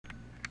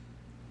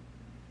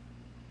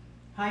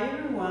Hi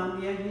everyone,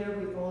 we are here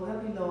with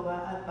Ollga Belova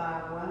at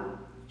Bagua.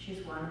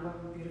 She's one of our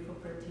beautiful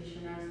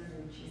practitioners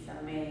and she's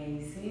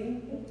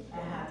amazing. I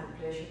had the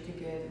pleasure to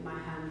get my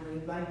hand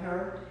read by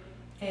her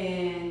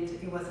and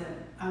it was an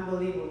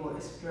unbelievable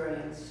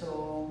experience.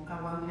 So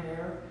I want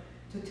her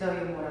to tell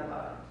you more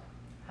about it.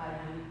 Hi,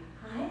 honey.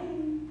 Hi,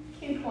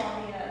 thank you,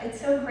 Claudia.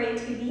 It's so great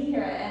to be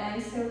here, and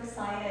I'm so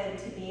excited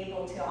to be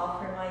able to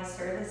offer my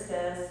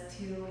services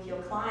to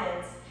your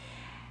clients.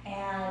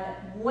 And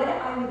what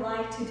I would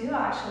like to do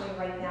actually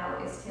right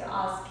now is to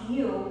ask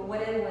you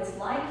what it was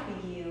like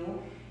for you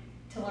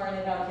to learn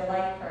about your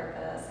life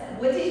purpose, and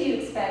what did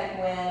you expect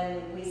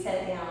when we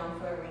sat down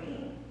for a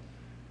reading?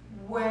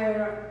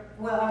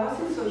 Well, I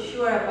wasn't so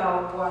sure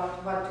about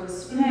what to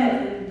expect.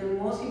 And the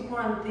most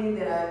important thing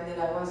that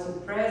I was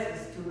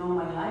impressed is to know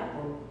my life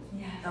purpose.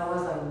 Yes. I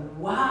was like,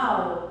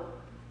 wow,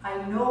 I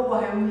know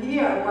why I'm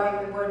here,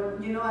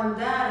 and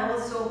that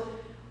also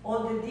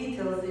all the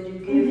details that you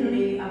gave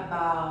me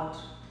about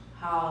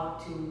how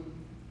to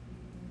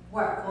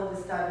work, all the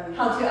stuff.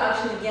 How to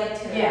actually get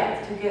to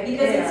it. To get because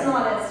there. It's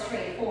not as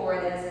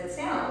straightforward as it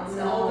sounds.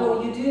 No.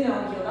 Although you do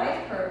know your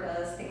life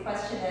purpose, the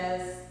question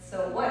is,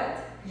 so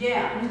what?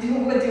 Yeah.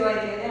 What do I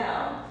do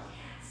now?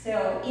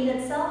 So in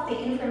itself, the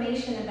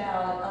information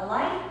about a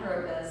life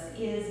purpose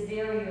is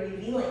very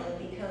revealing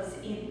because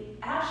it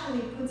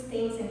actually puts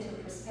things into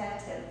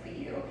perspective for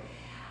you.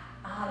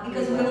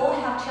 Because we all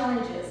have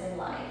challenges in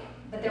life,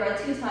 but there are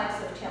two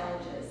types of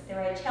challenges.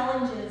 There are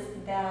challenges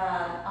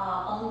that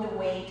are on the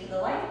way to the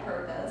life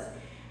purpose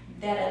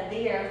that are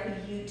there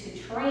for you to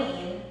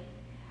train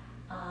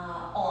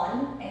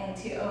on and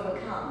to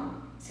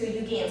overcome. So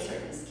you gain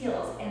certain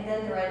skills. And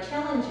then there are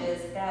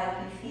challenges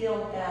that you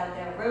feel that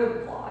they're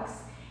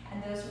roadblocks.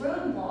 And those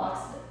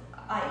roadblocks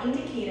are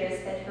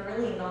indicators that you're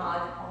really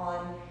not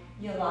on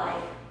your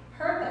life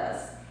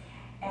purpose.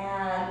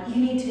 And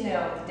you need to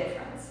know the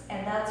difference.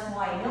 And that's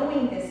why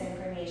knowing this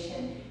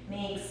information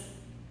makes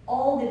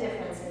all the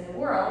difference in the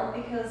world,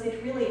 because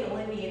it really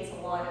alleviates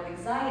a lot of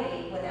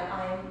anxiety whether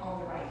I'm on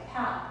the right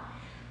path.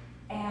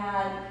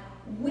 And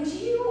would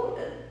you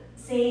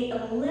say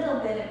a little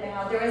bit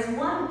about, there is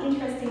one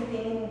interesting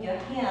thing in your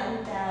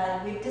hand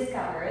that we've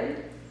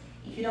discovered,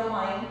 if you don't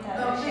mind.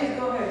 No, please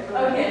go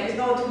ahead. Okay. It's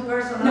not too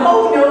personal.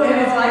 No,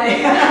 I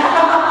think.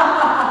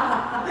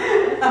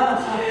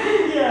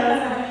 Yes.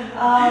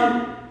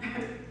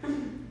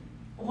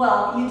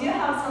 Well, you do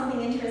have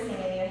something interesting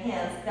in your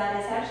hands that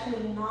is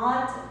actually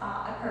not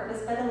a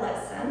purpose but a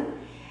lesson.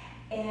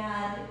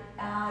 And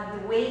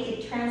the way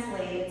it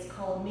translates, it's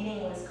called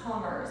meaningless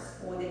commerce,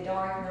 or the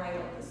dark night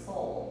of the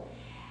soul.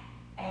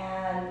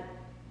 And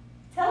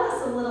tell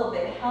us a little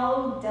bit,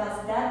 how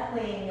does that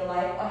play in your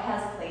life, or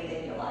has played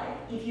in your life?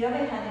 If you ever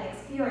had an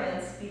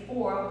experience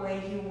before where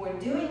you were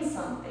doing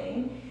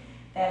something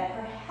that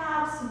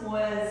perhaps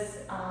was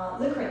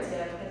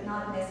lucrative, but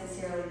not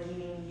necessarily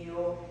giving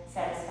you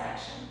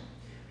satisfaction.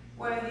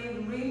 Well,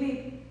 it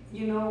really,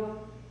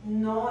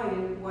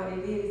 knowing what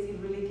it is, it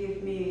really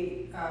gives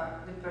me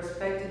the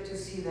perspective to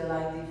see the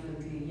life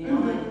differently. I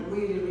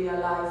really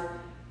realize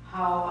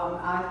how I'm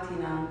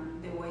acting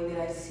and the way that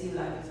I see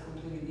life is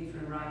completely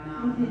different right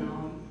now.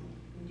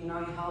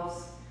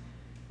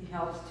 It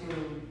helps to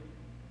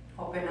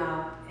open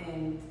up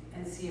and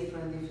see it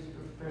from a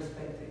different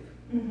perspective.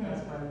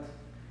 That's what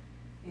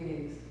it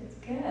is. It's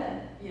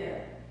good. Yeah.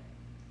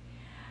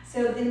 So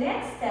the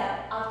next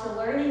step after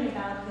learning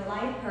about your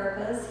life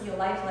purpose, your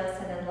life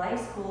lesson, and life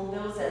school,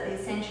 those are the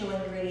essential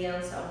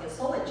ingredients of your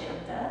soul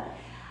agenda.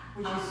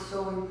 Which is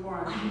so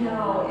important. I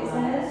know,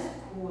 isn't it?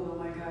 School, oh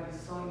my God,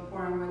 it's so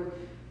important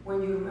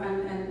when you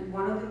and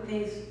one of the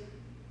things,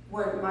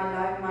 my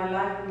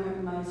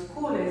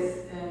school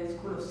is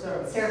school of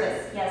service.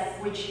 Service, yes.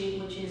 Which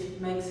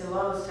makes a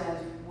lot of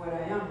sense where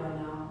I am right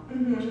now,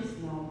 which is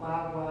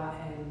Bagua,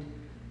 and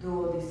do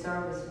all the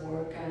service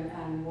work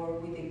and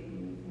work with the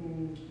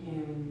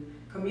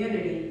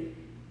community.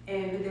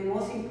 And the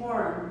most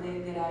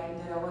important that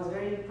I was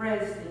very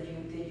impressed that you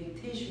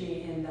teach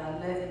me in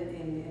that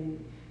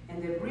in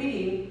the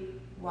reading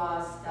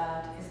was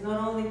that it's not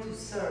only to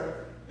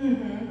serve,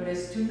 but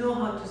it's to know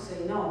how to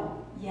say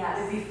no. Yes.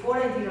 But before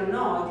I didn't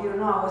know.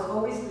 I was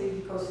always,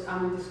 because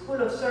I'm in the school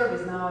of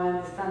service now, I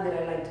understand that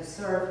I like to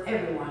serve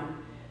everyone.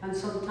 And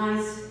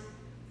sometimes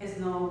it's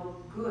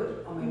not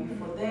good, or maybe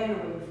for them,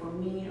 or maybe for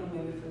me, or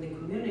maybe for the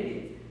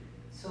community.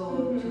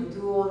 So to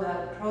do all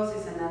that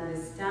process and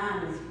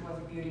understand was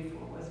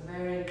beautiful. It was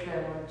very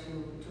clever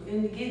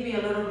and it gives me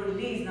a little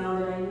release now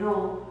that I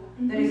know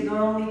that it's not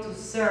only to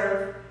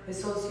serve,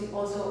 it's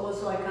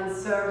also I can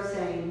serve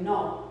saying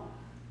no.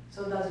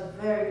 So that's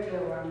very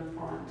clever and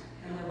important.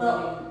 And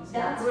well,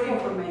 that's good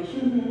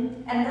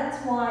information. And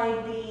that's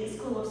why the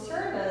School of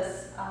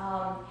Service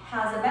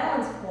has a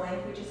balance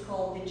point, which is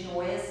called the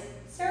joyous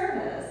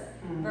service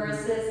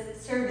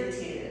versus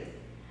servitude.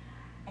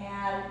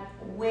 And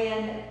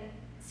when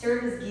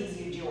service gives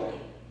you joy,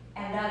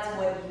 and that's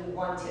what you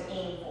want to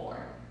aim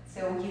for.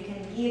 So you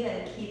can give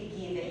and keep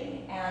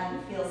giving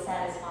and feel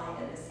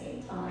satisfied at the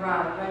same time.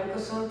 Right,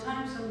 because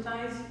sometimes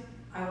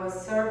I was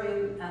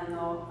serving and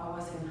no, I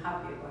wasn't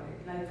happy about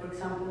it. Like for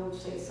example,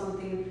 say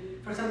something,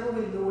 for example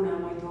with Luna,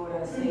 my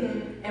daughter,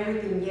 say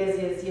everything yes,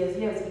 yes, yes,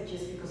 yes,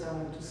 just because I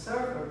want to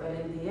serve her, but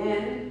in the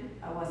end,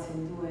 I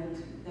wasn't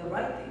doing the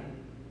right thing.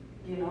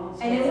 You know,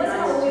 so and it wasn't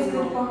always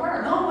good for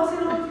her. No, it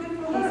wasn't always good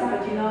for her. Exactly.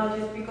 But you know,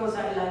 just because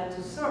I like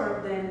to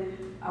serve,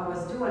 then I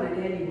was doing it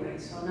anyway.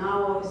 So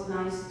now it's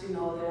nice to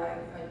know that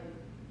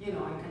I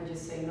can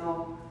just say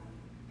no,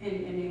 and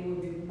it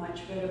would be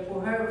much better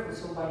for her, for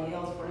somebody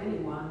else, for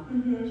anyone,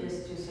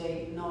 just to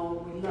say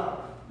no with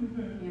love.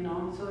 You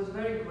know, so it's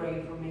very great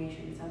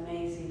information. It's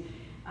amazing.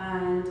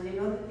 And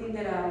another thing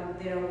that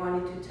I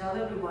wanted to tell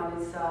everyone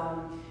is.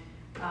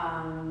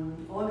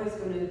 Olga's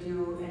going to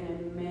do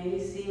an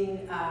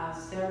amazing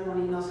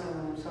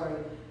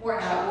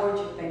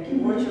workshop, thank you,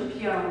 workshop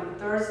here on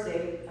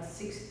Thursday at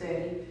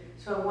 6:30.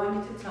 So I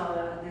wanted to tell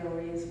the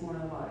audience more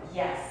about it.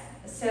 Yes,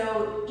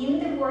 so in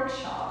the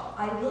workshop,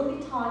 I will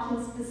be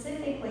talking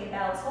specifically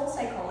about soul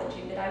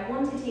psychology, but I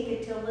want to take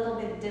it to a little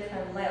bit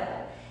different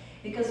level.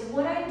 Because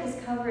what I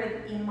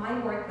discovered in my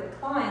work with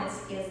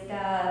clients is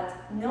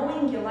that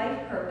knowing your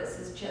life purpose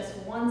is just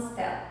one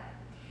step.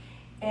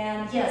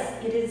 And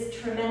yes, it is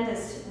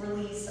tremendous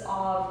release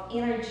of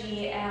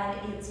energy and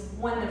it's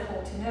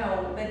wonderful to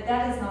know, but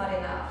that is not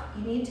enough.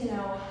 You need to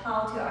know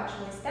how to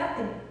actually step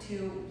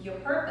into your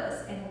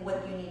purpose and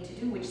what you need to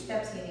do, which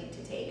steps you need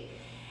to take.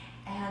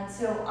 And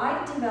so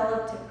I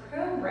developed a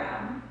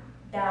program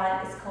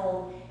that is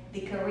called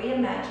the Career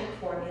Magic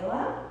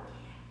Formula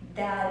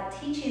that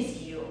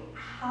teaches you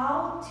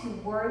how to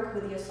work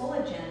with your soul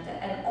agenda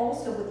and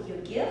also with your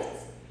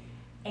gifts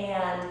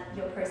and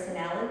your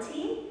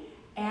personality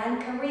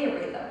and career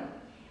rhythm,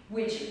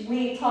 which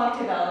we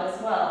talked about as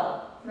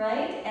well,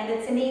 right? And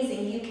it's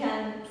amazing, you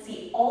can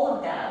see all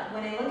of that.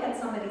 When I look at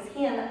somebody's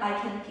hand, I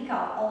can pick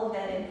up all of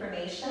that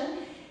information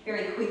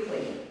very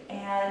quickly.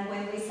 And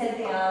when we sat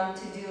down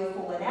to do a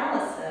full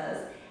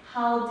analysis,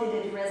 how did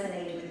it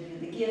resonate with you,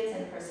 the gifts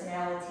and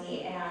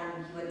personality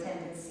and your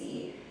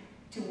tendency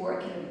to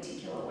work in a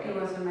particular way? It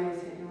was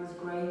amazing. It was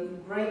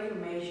great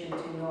information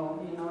to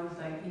know. You know, it's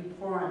like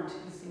important.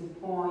 It's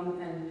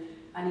important,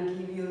 and it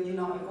gives you, you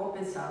know, it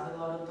opens up a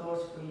lot of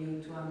doors for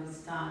you to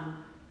understand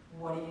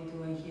what are you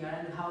doing here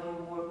and how you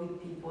work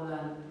with people,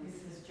 and this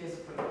is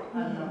just great. I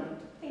love it.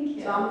 Thank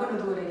you. So I'm going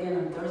to do it again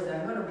on Thursday.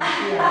 I'm going to be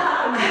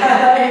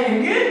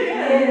here.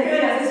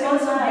 Good. It's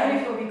also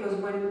beautiful because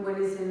when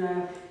it's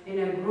in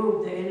a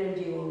group, the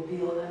energy will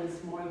build and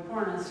it's more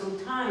important. And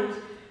sometimes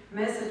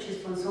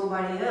messages from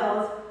somebody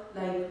else,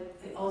 like,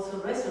 it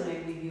also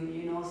resonate with you,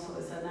 you know. So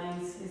it's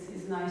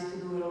nice to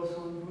do it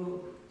also in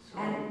group. So.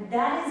 And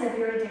that is a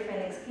very different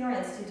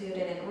experience to do it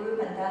in a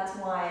group, and that's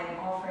why I'm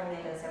offering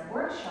it as a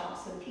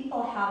workshop, so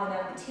people have an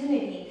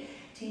opportunity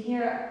to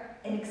hear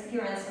an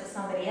experience of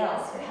somebody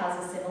else who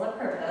has a similar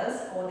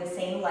purpose or the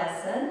same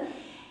lesson.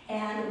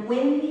 And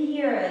when we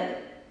hear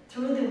it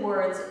through the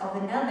words of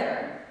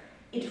another,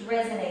 it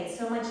resonates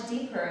so much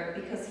deeper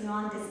because you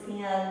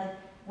understand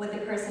what the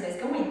person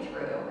is going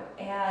through,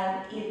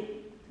 and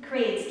it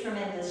creates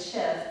tremendous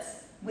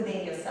shifts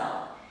within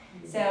yourself.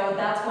 So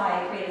that's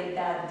why I created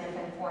that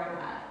different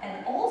format.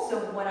 And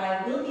also what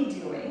I will be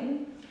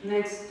doing...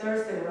 Next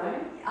Thursday,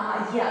 right?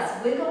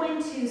 Yes, we're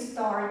going to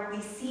start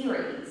the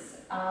series.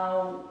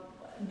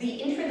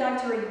 The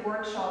introductory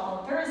workshop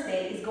on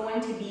Thursday is going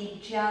to be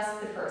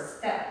just the first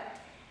step.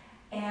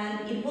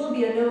 And it will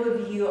be an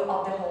overview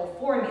of the whole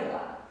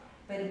formula.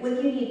 But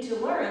what you need to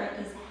learn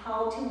is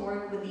how to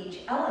work with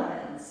each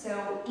element.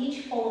 So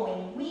each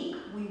following week,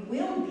 we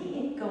will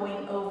be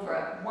going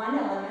over one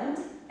element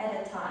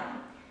at a time.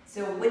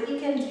 So what you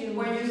can do...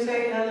 When you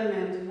say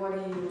element, what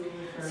do you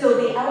refer to?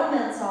 So the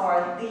elements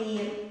are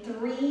the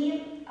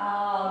three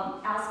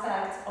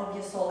aspects of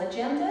your soul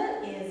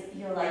agenda is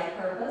your life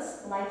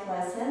purpose, life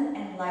lesson,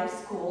 and life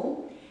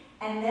school.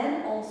 And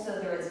then also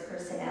there is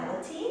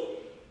personality,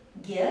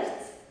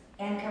 gifts,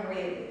 and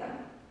career rhythm.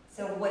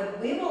 So what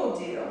we will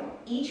do,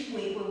 each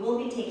week we will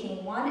be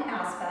taking one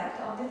aspect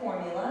of the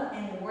formula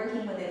and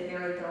working with it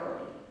very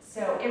thoroughly.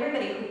 So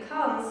everybody who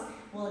comes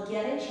will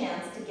get a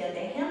chance to get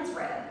their hands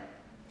read.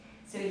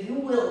 So you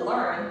will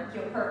learn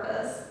your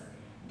purpose,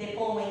 the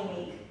following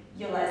week,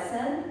 your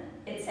lesson,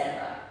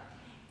 etc.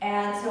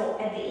 And so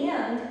at the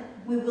end,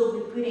 we will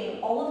be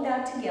putting all of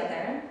that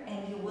together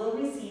and you will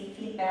receive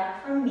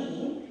feedback from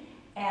me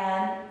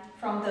and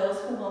from those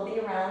who will be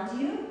around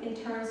you in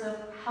terms of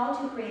how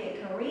to create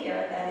a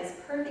career that is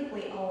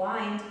perfectly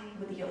aligned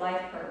with your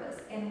life purpose.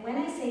 And when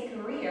I say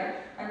career,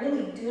 I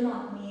really do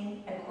not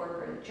mean a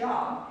corporate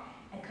job.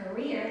 A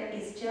career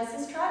is just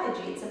a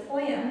strategy, it's a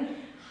plan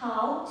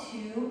how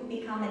to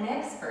become an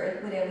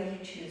expert, whatever you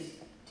choose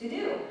to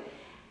do.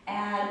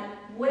 And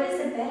what is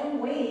a better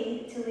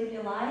way to live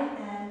your life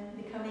than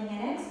becoming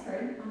an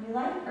expert on your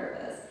life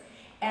purpose?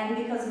 And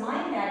because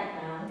my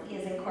background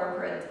is in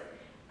corporate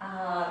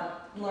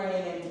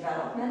learning and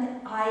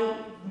development,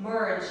 I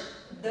merge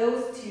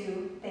those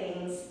two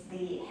things,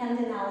 the hand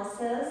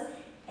analysis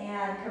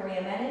and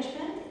career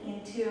management,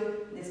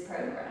 into this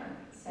program.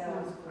 So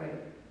that's great.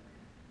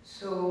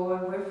 So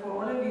I wait for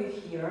all of you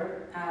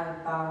here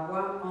at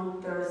Bagua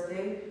on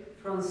Thursday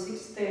from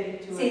 6:30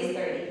 to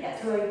 6:30,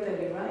 yes. to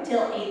 8:30, right?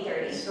 Till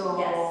 8:30. So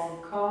yes.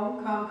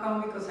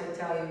 come because I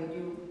tell you,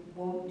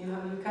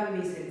 you can't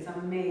miss it. It's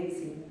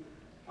amazing.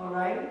 All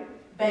right?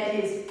 But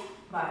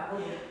bye.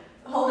 Okay.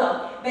 hold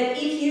on. But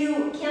if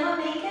you cannot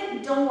make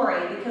it, don't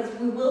worry because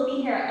we will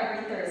be here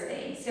every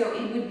Thursday. So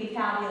it would be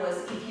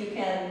fabulous if you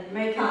can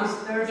Make it this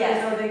Thursday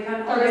yes. so they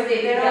can.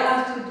 Thursday, They don't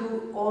yes. have to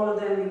do all of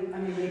them. I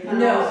mean, they can.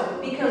 No,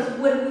 also, because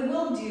what we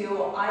will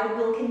do, I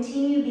will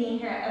continue being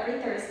here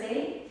every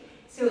Thursday.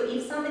 So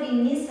if somebody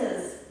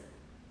misses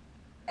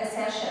a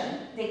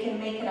session, they can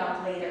make it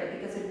up later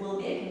because it will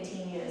be a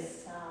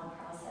continuous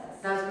process.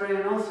 That's great,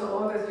 and also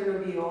Olga's going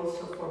to be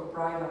also for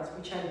privates,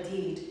 which I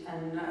did,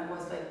 and it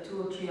was like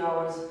 2 or 3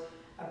 hours.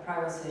 A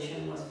private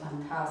session was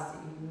fantastic.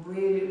 It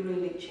really,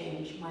 really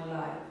changed my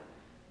life.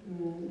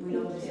 With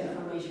all this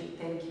information.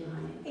 Thank you,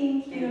 honey.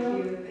 Thank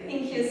you.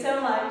 Thank you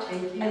so much.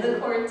 Thank you. I look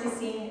forward to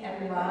seeing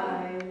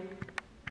everybody. Bye.